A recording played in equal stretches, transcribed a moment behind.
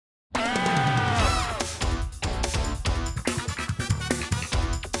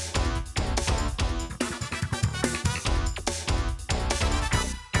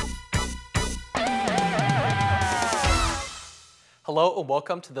Hello and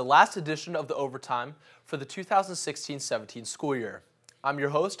welcome to the last edition of the Overtime for the 2016-17 school year. I'm your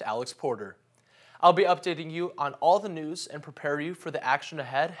host, Alex Porter. I'll be updating you on all the news and prepare you for the action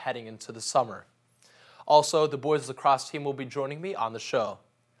ahead heading into the summer. Also, the boys lacrosse team will be joining me on the show.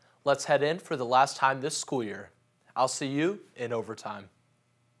 Let's head in for the last time this school year. I'll see you in overtime.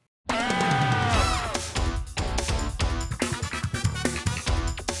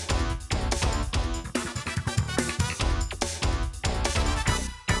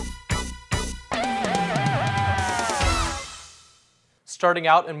 Starting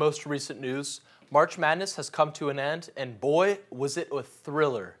out in most recent news, March Madness has come to an end, and boy, was it a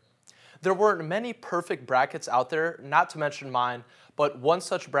thriller. There weren't many perfect brackets out there, not to mention mine, but one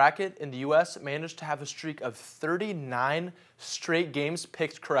such bracket in the U.S. managed to have a streak of 39 straight games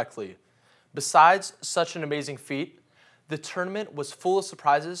picked correctly. Besides such an amazing feat, the tournament was full of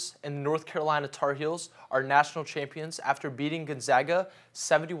surprises, and the North Carolina Tar Heels are national champions after beating Gonzaga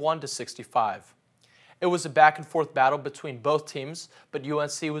 71-65. It was a back-and-forth battle between both teams, but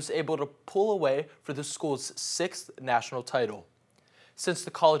UNC was able to pull away for the school's 6th national title. Since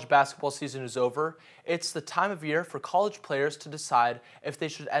the college basketball season is over, it's the time of year for college players to decide if they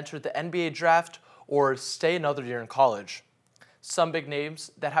should enter the NBA draft or stay another year in college. Some big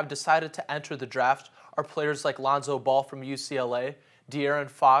names that have decided to enter the draft are players like Lonzo Ball from UCLA, De'Aaron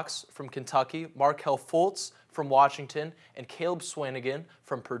Fox from Kentucky, Markelle Fultz from Washington, and Caleb Swanigan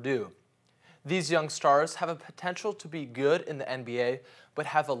from Purdue. These young stars have a potential to be good in the NBA, but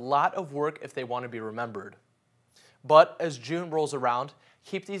have a lot of work if they want to be remembered. But as June rolls around,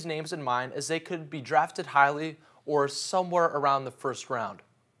 keep these names in mind as they could be drafted highly or somewhere around the first round.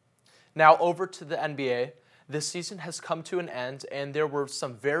 Now over to the NBA. This season has come to an end, and there were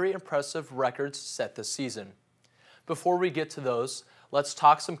some very impressive records set this season. Before we get to those, let's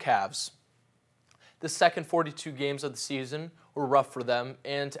talk some Cavs. The second 42 games of the season were rough for them,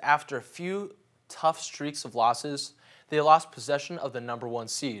 and after a few tough streaks of losses, they lost possession of the #1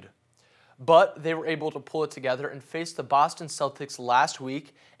 seed. But they were able to pull it together and face the Boston Celtics last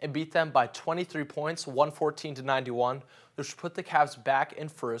week and beat them by 23 points, 114-91, which put the Cavs back in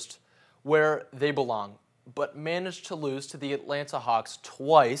first, where they belong, but managed to lose to the Atlanta Hawks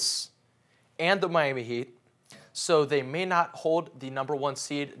twice and the Miami Heat, so they may not hold the #1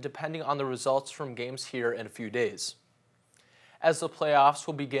 seed depending on the results from games here in a few days. As the playoffs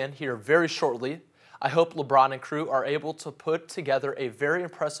will begin here very shortly, I hope LeBron and crew are able to put together a very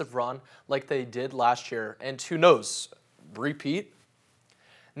impressive run like they did last year, and who knows, repeat?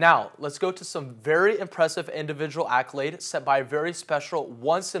 Now, let's go to some very impressive individual accolade set by a very special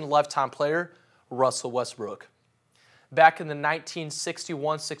once-in-a-lifetime player, Russell Westbrook. Back in the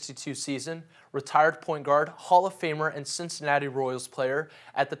 1961-62 season, retired point guard, Hall of Famer, and Cincinnati Royals player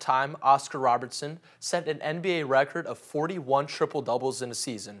at the time, Oscar Robertson, set an NBA record of 41 triple-doubles in a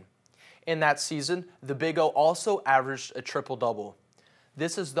season. In that season, the Big O also averaged a triple-double.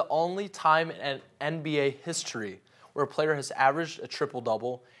 This is the only time in NBA history where a player has averaged a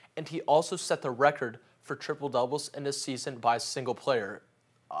triple-double, and he also set the record for triple-doubles in a season by a single player,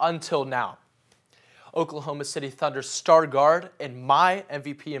 until now. Oklahoma City Thunder star guard and my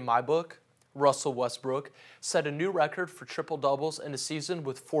MVP in my book, Russell Westbrook, set a new record for triple-doubles in a season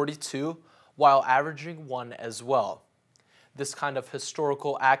with 42 while averaging 1 as well. This kind of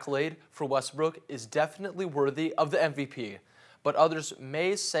historical accolade for Westbrook is definitely worthy of the MVP, but others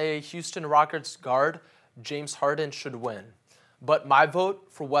may say Houston Rockets guard James Harden should win. But my vote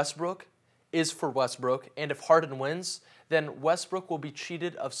for Westbrook is for Westbrook, and if Harden wins, then Westbrook will be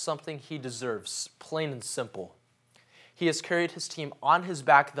cheated of something he deserves, plain and simple. He has carried his team on his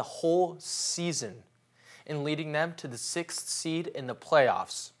back the whole season in leading them to the 6th seed in the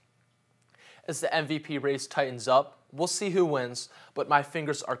playoffs. As the MVP race tightens up, we'll see who wins, but my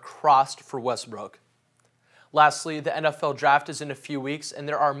fingers are crossed for Westbrook. Lastly, the NFL draft is in a few weeks, and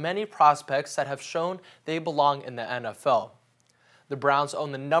there are many prospects that have shown they belong in the NFL. The Browns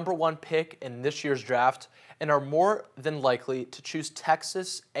own the #1 pick in this year's draft and are more than likely to choose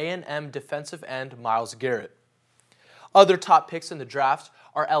Texas A&M defensive end Myles Garrett. Other top picks in the draft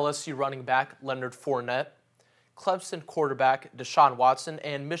are LSU running back Leonard Fournette, Clemson quarterback Deshaun Watson,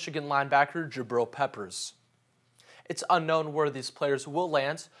 and Michigan linebacker Jabril Peppers. It's unknown where these players will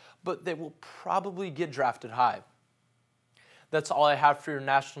land, but they will probably get drafted high. That's all I have for your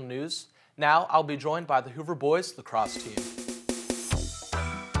national news. Now I'll be joined by the Hoover Boys lacrosse team.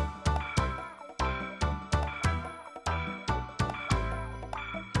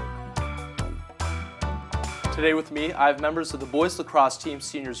 Today with me, I have members of the boys lacrosse team,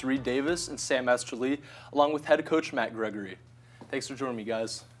 seniors Reed Davis and Sam Esterly, along with head coach Matt Gregory. Thanks for joining me,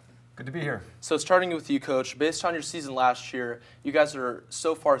 guys. Good to be here. So starting with you, Coach, based on your season last year, you guys are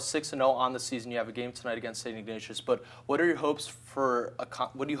so far 6-0 on the season. You have a game tonight against St. Ignatius, but what are your hopes for?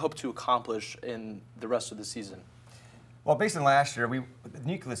 What do you hope to accomplish in the rest of the season? Well, based on last year, the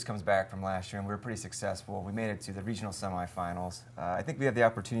nucleus comes back from last year, and we were pretty successful. We made it to the regional semifinals. I think we have the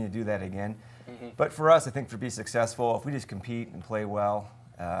opportunity to do that again. But for us, I think to be successful, if we just compete and play well,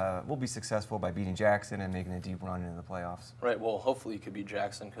 we'll be successful by beating Jackson and making a deep run into the playoffs. Right. Well, hopefully you could beat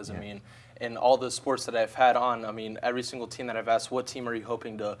Jackson because, I mean, in all the sports that I've had on, I mean, every single team that I've asked, what team are you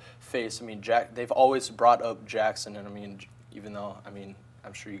hoping to face? I mean, they've always brought up Jackson, and I mean, even though, I mean,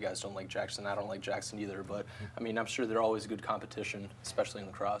 I'm sure you guys don't like Jackson. I don't like Jackson either, but I mean, I'm sure they're always good competition, especially in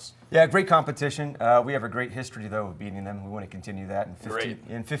lacrosse. Yeah, great competition. We have a great history, though, of beating them. We want to continue that.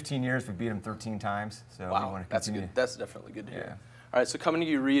 In 15 years, we beat them 13 times. So wow, we want to that's continue. good. That's definitely good to hear. Yeah. All right, so coming to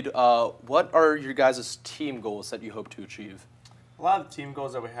you, Reed, what are your guys' team goals that you hope to achieve? A lot of the team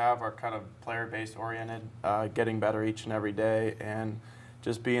goals that we have are kind of player-based oriented, getting better each and every day, and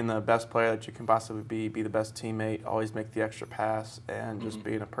just being the best player that you can possibly be the best teammate, always make the extra pass, and just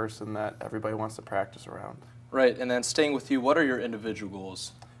being a person that everybody wants to practice around. Right, and then staying with you, what are your individual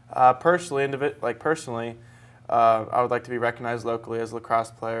goals? Personally, I would like to be recognized locally as a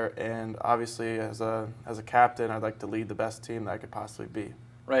lacrosse player, and obviously as a captain, I'd like to lead the best team that I could possibly be.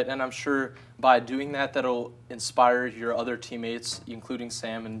 Right, and I'm sure by doing that, that'll inspire your other teammates, including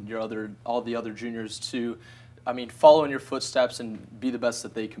Sam and all the other juniors, to, I mean, follow in your footsteps and be the best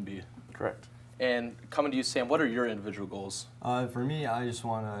that they can be. Correct. And coming to you, Sam, what are your individual goals? For me, I just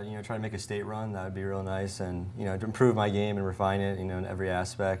want to, try to make a state run. That would be real nice, and to improve my game and refine it, in every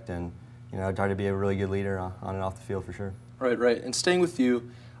aspect, and try to be a really good leader on and off the field for sure. Right. And staying with you,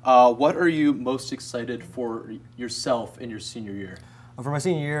 what are you most excited for yourself in your senior year? For my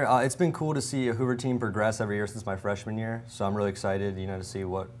senior year, it's been cool to see a Hoover team progress every year since my freshman year. So I'm really excited, to see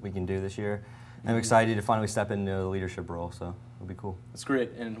what we can do this year. I'm excited to finally step into the leadership role, so it'll be cool. That's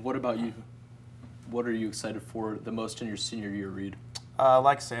great. And what about you? What are you excited for the most in your senior year, Reed?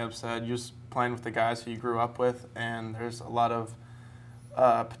 Like Sam said, just playing with the guys who you grew up with, and there's a lot of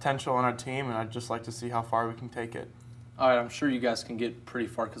potential on our team, and I'd just like to see how far we can take it. All right, I'm sure you guys can get pretty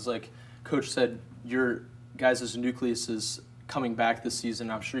far because, like Coach said, your guys' nucleus is coming back this season.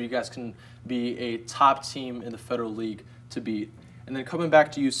 I'm sure you guys can be a top team in the Federal League to beat. And then coming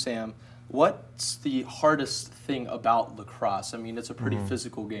back to you, Sam, what's the hardest thing about lacrosse? I mean, it's a pretty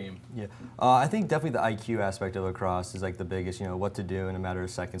physical game. Yeah, I think definitely the IQ aspect of lacrosse is like the biggest. What to do in a matter of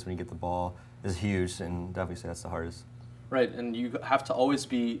seconds when you get the ball is huge, and definitely say that's the hardest. Right, and you have to always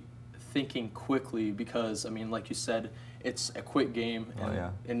be thinking quickly because, I mean, like you said, it's a quick game.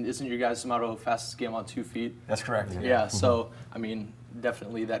 And, and isn't your guys' motto fastest game on 2 feet? That's correct. Yeah, so, I mean,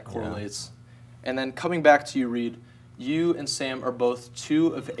 definitely that correlates. And then coming back to you, Reed, you and Sam are both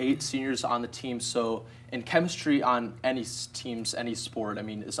 2 of 8 seniors on the team, so in chemistry on any teams, any sport, I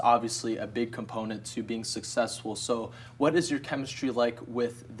mean, is obviously a big component to being successful. So what is your chemistry like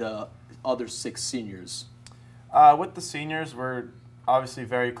with the other 6 seniors? With the seniors, we're obviously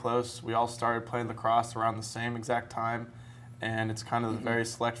very close. We all started playing lacrosse around the same exact time, and it's kind of the very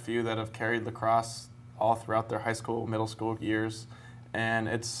select few that have carried lacrosse all throughout their high school, middle school years. And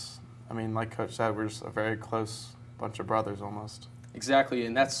it's, I mean, like Coach said, we're just a very close bunch of brothers almost. Exactly,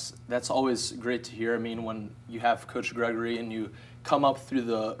 and that's always great to hear. I mean, when you have Coach Gregory and you come up through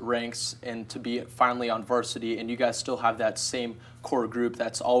the ranks and to be finally on varsity and you guys still have that same core group,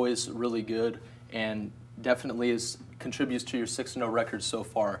 that's always really good and definitely contributes to your 6-0 record so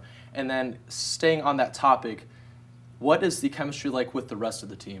far. And then staying on that topic, what is the chemistry like with the rest of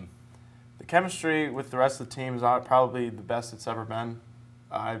the team? The chemistry with the rest of the team is probably the best it's ever been.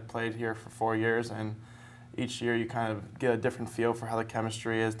 I've played here for 4 years, and each year you kind of get a different feel for how the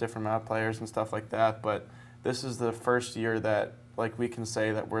chemistry is, different amount of players and stuff like that. But this is the first year that, like, we can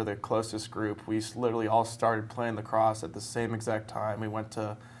say that we're the closest group. We literally all started playing lacrosse at the same exact time. We went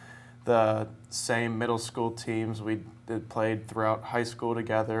to the same middle school teams. We played throughout high school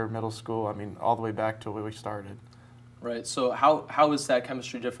together, middle school, I mean, all the way back to where we started. Right, so how is that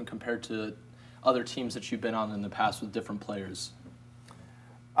chemistry different compared to other teams that you've been on in the past with different players?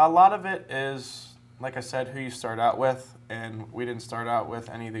 A lot of it is, like I said, who you start out with, and we didn't start out with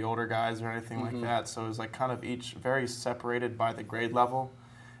any of the older guys or anything like that, so it was like kind of each very separated by the grade level.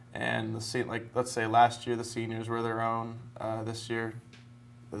 And let's say last year the seniors were their own. This year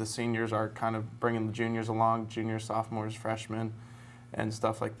the seniors are kind of bringing the juniors along, juniors, sophomores, freshmen, and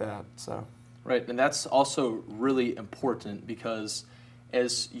stuff like that. So. Right, and that's also really important because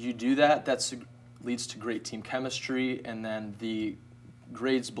as you do that, leads to great team chemistry, and then the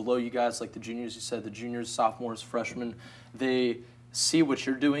grades below you guys, like the juniors, you said, the juniors, sophomores, freshmen, they see what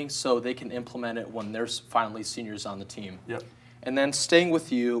you're doing so they can implement it when there's finally seniors on the team. Yep. And then staying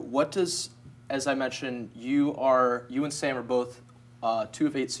with you, what does, as I mentioned, you and Sam are both 2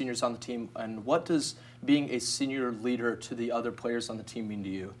 of 8 seniors on the team, and what does being a senior leader to the other players on the team mean to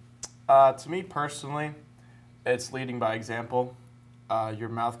you? To me personally, it's leading by example. Your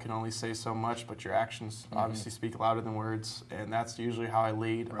mouth can only say so much, but your actions obviously speak louder than words, and that's usually how I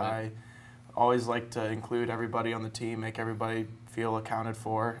lead. Right. I always like to include everybody on the team, make everybody feel accounted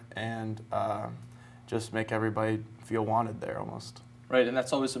for, and just make everybody feel wanted there almost. Right, and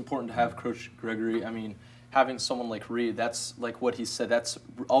that's always important to have, Coach Gregory. I mean, having someone like Reed, that's like what he said, that's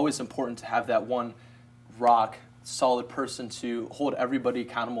always important to have that one rock, solid person to hold everybody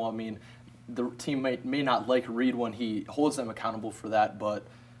accountable. I mean, the teammate may not like Reed when he holds them accountable for that, but,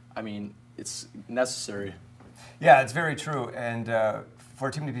 I mean, it's necessary. Yeah, it's very true. And for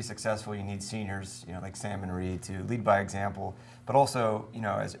a team to be successful, you need seniors, like Sam and Reed, to lead by example, but also,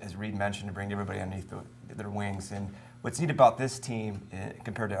 as Reed mentioned, to bring everybody underneath their wings. And what's neat about this team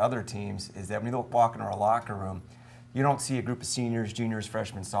compared to other teams is that when you walk into our locker room, you don't see a group of seniors, juniors,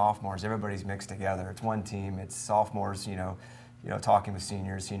 freshmen, sophomores. Everybody's mixed together. It's one team. It's sophomores, talking with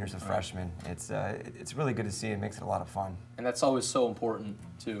seniors, seniors with freshmen. It's really good to see. It makes it a lot of fun. And that's always so important,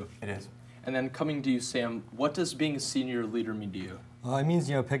 too. It is. And then coming to you, Sam, what does being a senior leader mean to you? Well, it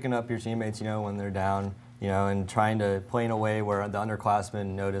means, picking up your teammates, when they're down, and trying to play in a way where the underclassmen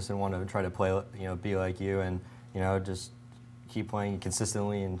notice and want to try to play, be like you, and, just keep playing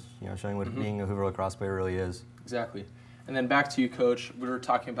consistently and, showing what being a Hoover lacrosse player really is. Exactly. And then back to you, Coach. We were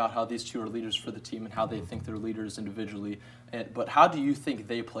talking about how these two are leaders for the team and how they think they're leaders individually. But how do you think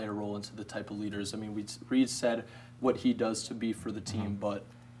they play a role into the type of leaders? I mean, Reed said what he does to be for the team, but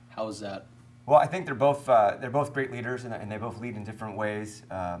how is that? Well, I think they're both great leaders, and they both lead in different ways.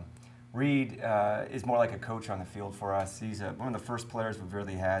 Reed is more like a coach on the field for us. He's one of the first players we've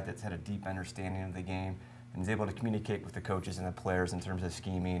really had that's had a deep understanding of the game and is able to communicate with the coaches and the players in terms of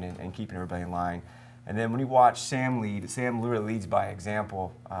scheming and keeping everybody in line. And then when you watch Sam lead, Sam really leads by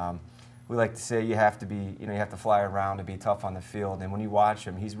example. We like to say you have to be, you have to fly around to be tough on the field. And when you watch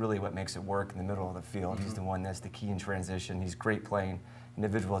him, he's really what makes it work in the middle of the field. He's the one that's the key in transition. He's great playing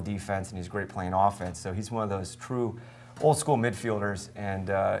individual defense, and he's great playing offense. So he's one of those true old school midfielders. And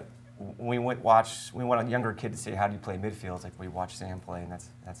when we want a younger kid to say, how do you play midfield? It's like we watch Sam play, and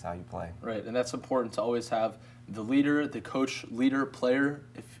that's how you play. Right, and that's important to always have the leader, the coach, leader, player,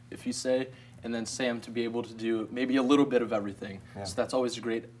 if you say, and then Sam to be able to do maybe a little bit of everything. Yeah. So that's always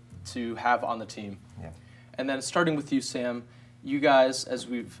great to have on the team. Yeah. And then starting with you, Sam, you guys, as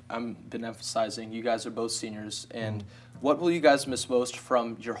we've been emphasizing, you guys are both seniors, and what will you guys miss most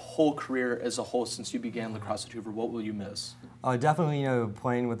from your whole career as a whole since you began lacrosse at Hoover? What will you miss? Definitely,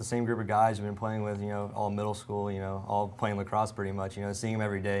 playing with the same group of guys we've been playing with, all middle school, all playing lacrosse pretty much, seeing them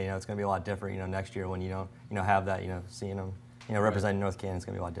every day, it's going to be a lot different, next year when you don't, have that, seeing them, representing North Canton, it's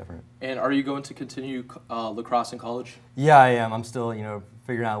going to be a lot different. And are you going to continue lacrosse in college? Yeah, I am. I'm still,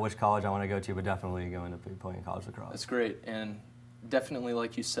 figuring out which college I want to go to, but definitely going to be playing college lacrosse. That's great, and definitely,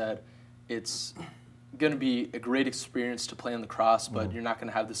 like you said, it's going to be a great experience to play in lacrosse, but you're not going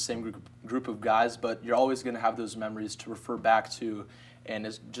to have the same group of guys, but you're always going to have those memories to refer back to, and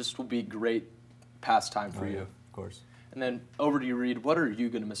it just will be great pastime for you. Of course. And then over to you, Reed. What are you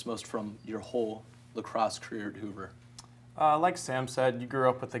going to miss most from your whole lacrosse career at Hoover? Like Sam said, you grew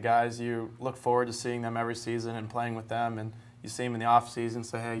up with the guys. You look forward to seeing them every season and playing with them, and you see them in the off season,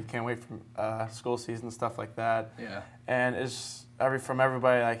 say, hey, you can't wait for school season, stuff like that. Yeah. And it's from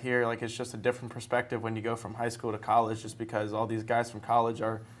everybody I hear, like it's just a different perspective when you go from high school to college, just because all these guys from college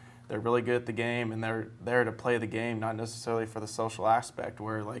they're really good at the game, and they're there to play the game, not necessarily for the social aspect,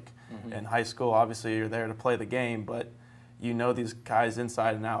 where like in high school, obviously you're there to play the game, but these guys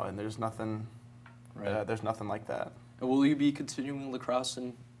inside and out, and there's nothing like that. And will you be continuing lacrosse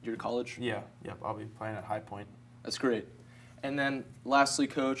in your college? Yeah, yep, I'll be playing at High Point. That's great. And then lastly,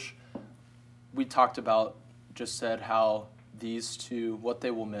 Coach, we just said how these two, what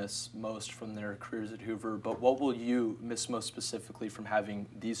they will miss most from their careers at Hoover, but what will you miss most specifically from having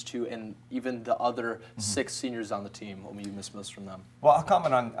these two and even the other 6 seniors on the team? What will you miss most from them? Well, I'll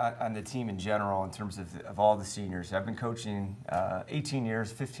comment on the team in general in terms of all the seniors. I've been coaching 18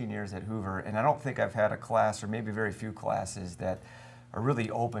 years, 15 years at Hoover, and I don't think I've had a class, or maybe very few classes, that are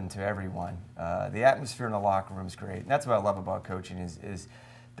really open to everyone. The atmosphere in the locker room is great, and that's what I love about coaching is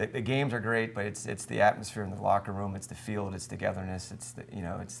that the games are great, but it's the atmosphere in the locker room, it's the field, it's togetherness, it's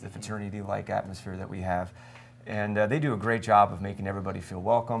the fraternity-like atmosphere that we have. And they do a great job of making everybody feel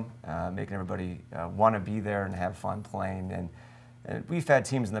welcome, making everybody want to be there and have fun playing. And And we've had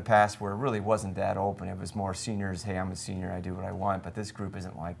teams in the past where it really wasn't that open. It was more seniors, hey, I'm a senior, I do what I want. But this group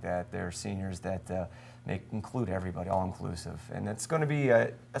isn't like that. They're seniors that include everybody, all inclusive. And it's going to be,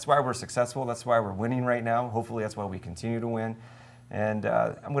 that's why we're successful. That's why we're winning right now. Hopefully that's why we continue to win. And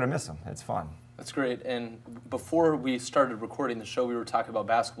I'm going to miss them. It's fun. That's great. And before we started recording the show, we were talking about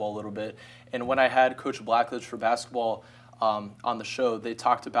basketball a little bit. And when I had Coach Blackledge for basketball on the show, they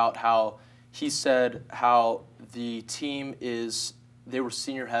talked about how he said how the team they were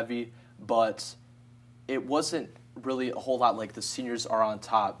senior heavy, but it wasn't really a whole lot like the seniors are on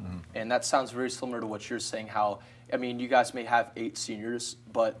top. Mm-hmm. And that sounds very similar to what you're saying, how, I mean, you guys may have 8 seniors,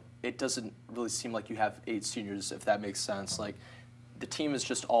 but it doesn't really seem like you have 8 seniors, if that makes sense. Like, the team is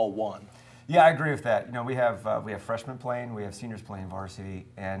just all one. Yeah, I agree with that. You know, we have freshmen playing, we have seniors playing varsity,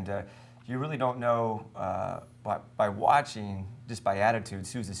 and you really don't know by watching, just by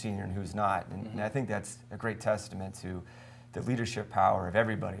attitudes, who's a senior and who's not. And I think that's a great testament to the leadership power of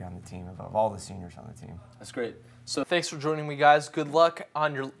everybody on the team, of all the seniors on the team. That's great. So thanks for joining me, guys. Good luck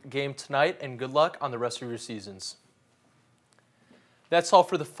on your game tonight, and good luck on the rest of your seasons. That's all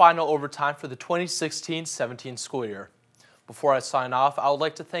for the final overtime for the 2016-17 school year. Before I sign off, I would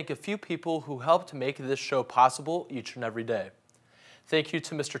like to thank a few people who helped make this show possible each and every day. Thank you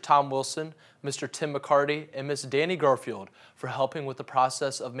to Mr. Tom Wilson, Mr. Tim McCarty, and Ms. Danny Garfield for helping with the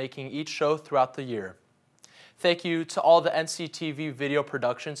process of making each show throughout the year. Thank you to all the NCTV video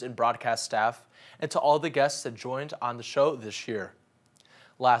productions and broadcast staff, and to all the guests that joined on the show this year.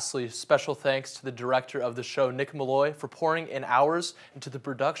 Lastly, special thanks to the director of the show, Nick Malloy, for pouring in hours into the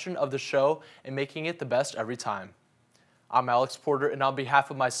production of the show and making it the best every time. I'm Alex Porter, and on behalf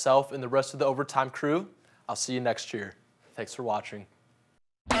of myself and the rest of the Overtime crew, I'll see you next year. Thanks for watching.